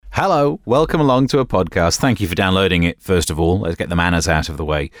Hello, welcome along to a podcast. Thank you for downloading it, first of all. Let's get the manners out of the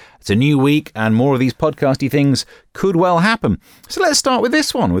way. It's a new week, and more of these podcasty things could well happen. So let's start with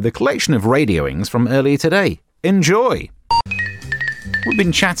this one, with a collection of radioings from earlier today. Enjoy! What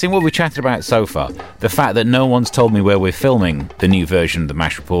have we chatted about so far? The fact that no one's told me where we're filming the new version of the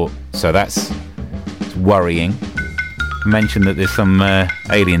MASH report, so that's worrying. Mentioned that there's some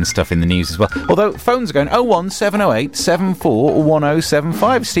alien stuff in the news as well. Although phones are going 01708 74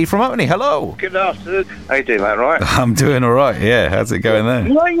 1075. Steve from Otley, hello. Good afternoon. How you doing, mate? Right? I'm doing all right. Yeah, how's it going there?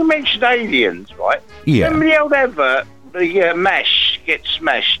 You know, you mentioned aliens, right? Yeah. Remember the old advert, the MASH gets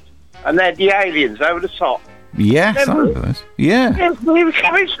smashed, and they had the aliens over the top. Yes, I remember those. Yeah. Yeah, we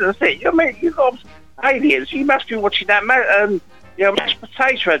come into the thing. I mean, you've got aliens. You must be watching that mashed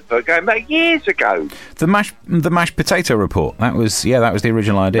potato advert going back years ago. The mashed potato report. That was the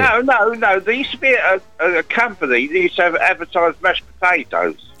original idea. No. There used to be a company that used to advertise mashed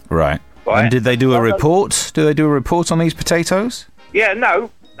potatoes. Right. And did they do a report? Do they do a report on these potatoes? Yeah,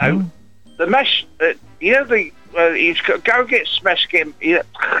 no. The mash, you go get smashed. You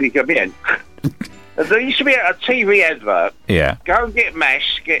come in. There used to be a TV advert. Yeah. Go and get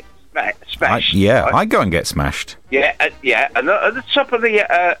mashed. Get smashed. Right? I go and get smashed. Yeah. And at the top of the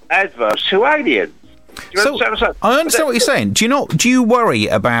advert, two aliens. I understand what you're saying. Do you worry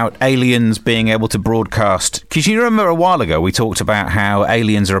about aliens being able to broadcast? Because you remember a while ago we talked about how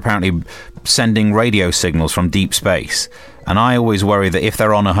aliens are apparently sending radio signals from deep space, and I always worry that if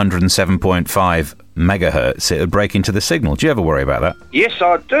they're on 107.5 megahertz, it would break into the signal. Do you ever worry about that? Yes,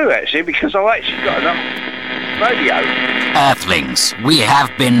 I do actually, because I've actually got enough radio. Earthlings, we have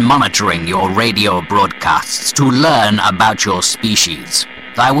been monitoring your radio broadcasts to learn about your species.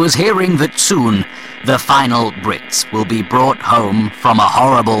 I was hearing that soon the final Brits will be brought home from a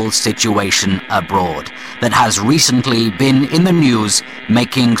horrible situation abroad that has recently been in the news,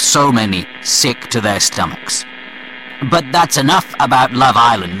 making so many sick to their stomachs. But that's enough about Love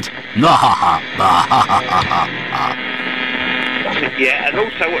Island. Yeah, and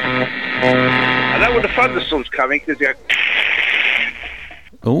also, I know when the thunderstorm's coming, because you go...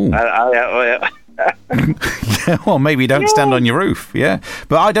 Oh. Yeah, well, maybe don't stand on your roof. Yeah,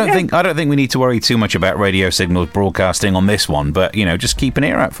 but I don't think we need to worry too much about radio signals broadcasting on this one. But just keep an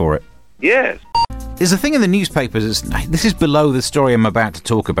ear out for it. Yes. There's a thing in the newspapers. This is below the story I'm about to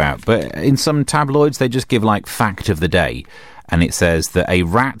talk about, but in some tabloids they just give fact of the day, and it says that a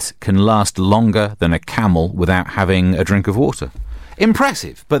rat can last longer than a camel without having a drink of water.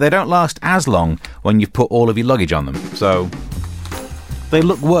 Impressive, but they don't last as long when you've put all of your luggage on them. So they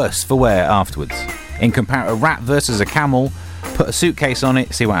look worse for wear afterwards. A rat versus a camel, put a suitcase on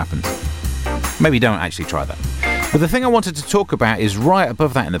it, see what happens. Maybe don't actually try that. But the thing I wanted to talk about is right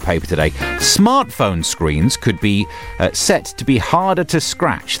above that in the paper today. Smartphone screens could be set to be harder to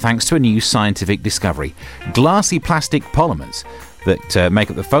scratch thanks to a new scientific discovery. Glassy plastic polymers that make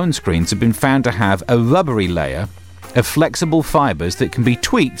up the phone screens have been found to have a rubbery layer of flexible fibres that can be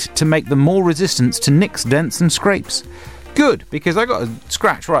tweaked to make them more resistant to nicks, dents and scrapes. Good, because I got a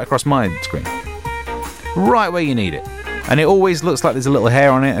scratch right across my screen. Right where you need it. And it always looks like there's a little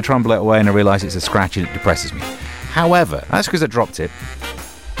hair on it. I try and blow it away and I realise it's a scratch and it depresses me. However, that's because I dropped it.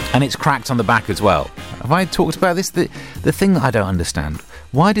 And it's cracked on the back as well. Have I talked about this? The thing that I don't understand.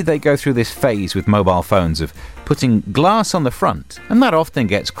 Why did they go through this phase with mobile phones of putting glass on the front? And that often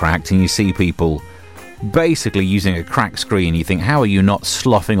gets cracked and you see people basically using a cracked screen. You think, how are you not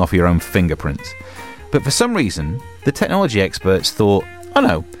sloughing off your own fingerprints? But for some reason, the technology experts thought, oh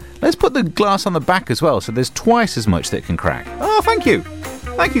no, let's put the glass on the back as well, so there's twice as much that can crack. Oh, thank you.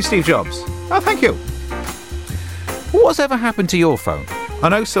 Thank you, Steve Jobs. Oh, thank you. What's ever happened to your phone? I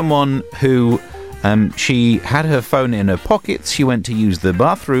know someone who, she had her phone in her pockets, she went to use the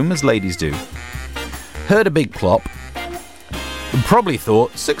bathroom, as ladies do. Heard a big plop, probably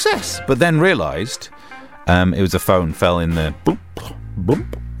thought, success, but then realised it was a phone fell in the boop,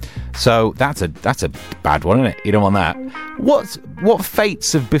 boop. So that's a bad one, isn't it? You don't want that. What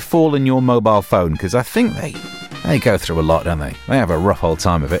fates have befallen your mobile phone? Because I think they go through a lot, don't they? They have a rough old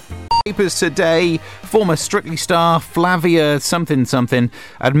time of it. Papers today, former Strictly star Flavia something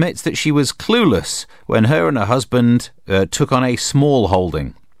admits that she was clueless when her and her husband took on a small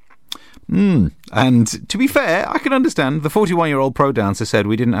holding. And to be fair, I can understand. The 41-year-old pro dancer said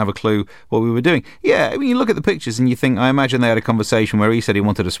we didn't have a clue what we were doing. Yeah, I mean, you look at the pictures and you think, I imagine they had a conversation where he said he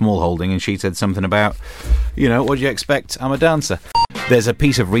wanted a small holding and she said something about, what do you expect? I'm a dancer. There's a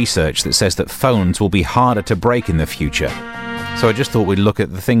piece of research that says that phones will be harder to break in the future. So I just thought we'd look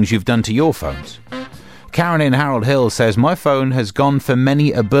at the things you've done to your phones. Karen in Harold Hill says, my phone has gone for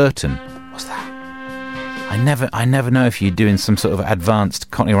many a Burton. What's that? I never know if you're doing some sort of advanced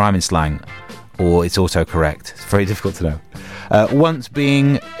Cockney rhyming slang or it's autocorrect. It's very difficult to know. Once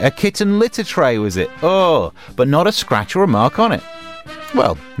being a kitten litter tray, was it? Oh, but not a scratch or a mark on it.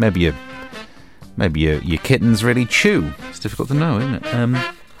 Well, maybe your kittens really chew. It's difficult to know, isn't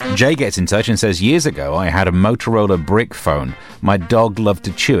it? Jay gets in touch and says, years ago I had a Motorola brick phone. My dog loved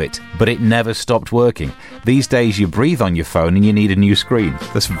to chew it, but it never stopped working. These days you breathe on your phone and you need a new screen.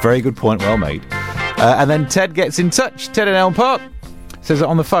 That's a very good point, well made. And then Ted gets in touch. Ted in Elm Park says that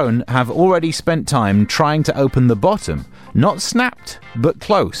on the phone, have already spent time trying to open the bottom. Not snapped, but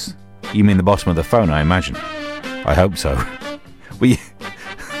close. You mean the bottom of the phone, I imagine. I hope so. Were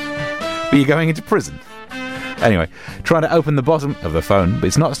you going into prison? Anyway, trying to open the bottom of the phone, but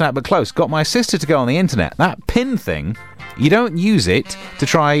it's not snapped but close. Got my sister to go on the internet. That pin thing, you don't use it to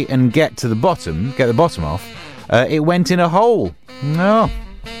try and get the bottom off. It went in a hole. No.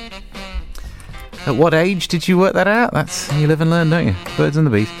 At what age did you work that out? You live and learn, don't you? Birds and the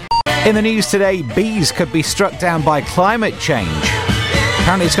bees. In the news today, bees could be struck down by climate change.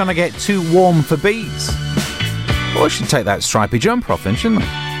 Apparently it's going to get too warm for bees. Well, I should take that stripy jumper off then, shouldn't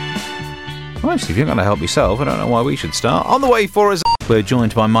I? Well, actually, if you're going to help yourself, I don't know why we should start. On the way for us, we're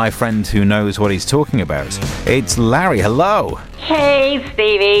joined by my friend who knows what he's talking about. It's Larry. Hello. Hey,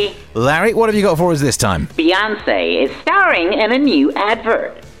 Stevie. Larry, what have you got for us this time? Beyonce is starring in a new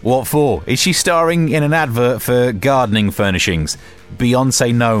advert. What for? Is she starring in an advert for gardening furnishings?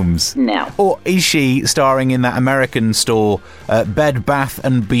 Beyonce Gnomes? No. Or is she starring in that American store, Bed Bath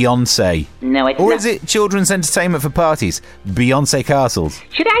and Beyonce? No, it's or not. Is it children's entertainment for parties? Beyonce Castles?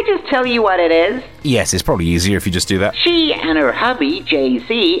 Should I just tell you what it is? Yes, it's probably easier if you just do that. She and her hubby,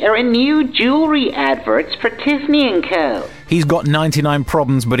 Jay-Z, are in new jewelry adverts for Tiffany & Co. He's got 99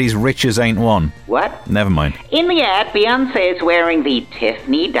 problems, but his riches ain't one. What? Never mind. In the ad, Beyonce is wearing the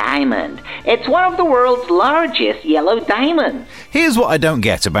Tiffany diamond. It's one of the world's largest yellow diamonds. Here's what I don't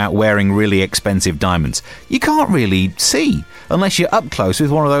get about wearing really expensive diamonds. You can't really see unless you're up close with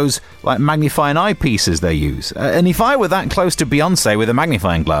one of those magnifying eyepieces they use. And if I were that close to Beyonce with a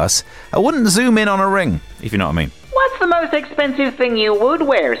magnifying glass, I wouldn't zoom in on a ring, if you know what I mean. What's the most expensive thing you would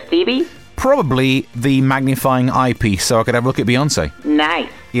wear, Stevie? Probably the magnifying eyepiece, so I could have a look at Beyonce.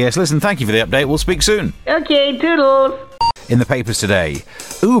 Nice. Yes, listen, thank you for the update. We'll speak soon. Okay, toodles. In the papers today,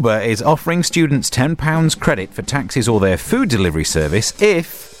 Uber is offering students £10 credit for taxis or their food delivery service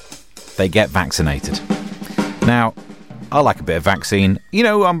if they get vaccinated. Now, I like a bit of vaccine. You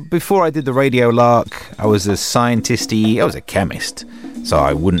know, before I did the radio lark, I was a scientist-y, I was a chemist. So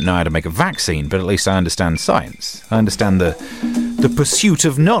I wouldn't know how to make a vaccine, but at least I understand science. I understand the pursuit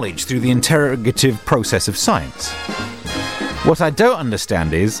of knowledge through the interrogative process of science. What I don't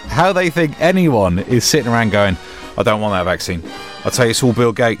understand is how they think anyone is sitting around going, I don't want that vaccine. I'll tell you, it's all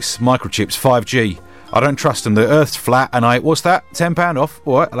Bill Gates, microchips, 5G. I don't trust them. The Earth's flat, and what's that? £10 off?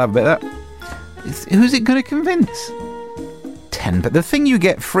 All right, I'll have a bit of that. Who's it going to convince? But the thing you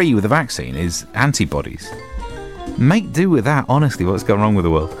get free with a vaccine is antibodies. Make do with that, honestly, what's gone wrong with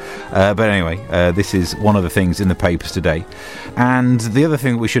the world. But anyway, this is one of the things in the papers today. And the other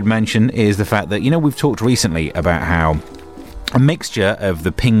thing we should mention is the fact that, we've talked recently about how a mixture of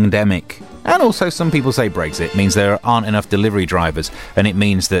the pingdemic and also some people say Brexit means there aren't enough delivery drivers, and it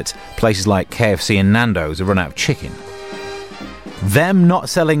means that places like KFC and Nando's have run out of chicken. Them not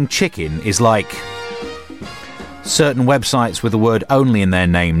selling chicken is like certain websites with the word only in their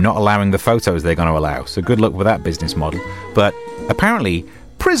name not allowing the photos they're going to allow. So good luck with that business model. But apparently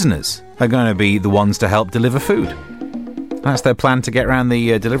prisoners are going to be the ones to help deliver food. That's their plan to get around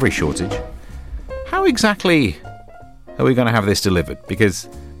the delivery shortage. How exactly are we going to have this delivered? Because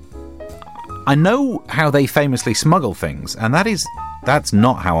I know how they famously smuggle things, and that's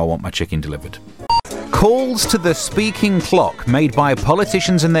not how I want my chicken delivered. Calls to the speaking clock made by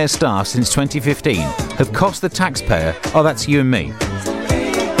politicians and their staff since 2015 have cost the taxpayer, that's you and me,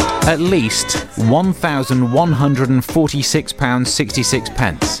 at least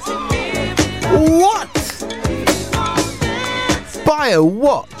 £1,146.66. What? Buy a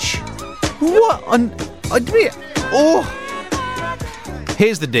watch? What?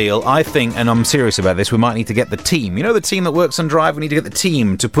 Here's the deal, I think, and I'm serious about this, we might need to get the team. You know the team that works on Drive? We need to get the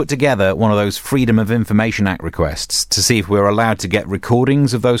team to put together one of those Freedom of Information Act requests to see if we're allowed to get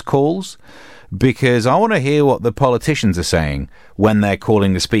recordings of those calls. because I want to hear what the politicians are saying when they're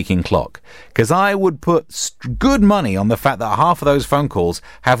calling the speaking clock. Because I would put good money on the fact that half of those phone calls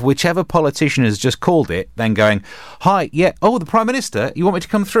have whichever politician has just called it, then going, hi, yeah, oh, the Prime Minister, you want me to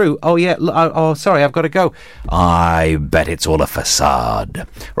come through? Oh, yeah, oh, sorry, I've got to go. I bet it's all a facade.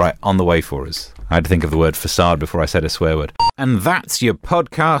 Right, on the way for us. I had to think of the word facade before I said a swear word. And that's your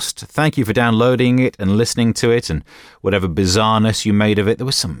podcast. Thank you for downloading it and listening to it and whatever bizarreness you made of it. There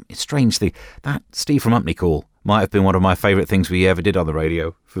was some strange thing. That Steve from Upney call might have been one of my favourite things we ever did on the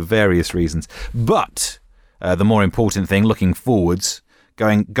radio for various reasons. But the more important thing, looking forwards,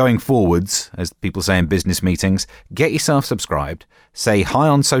 going forwards, as people say in business meetings, get yourself subscribed, say hi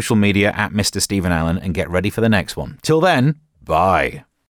on social media at Mr. Stephen Allen, and get ready for the next one. Till then, bye.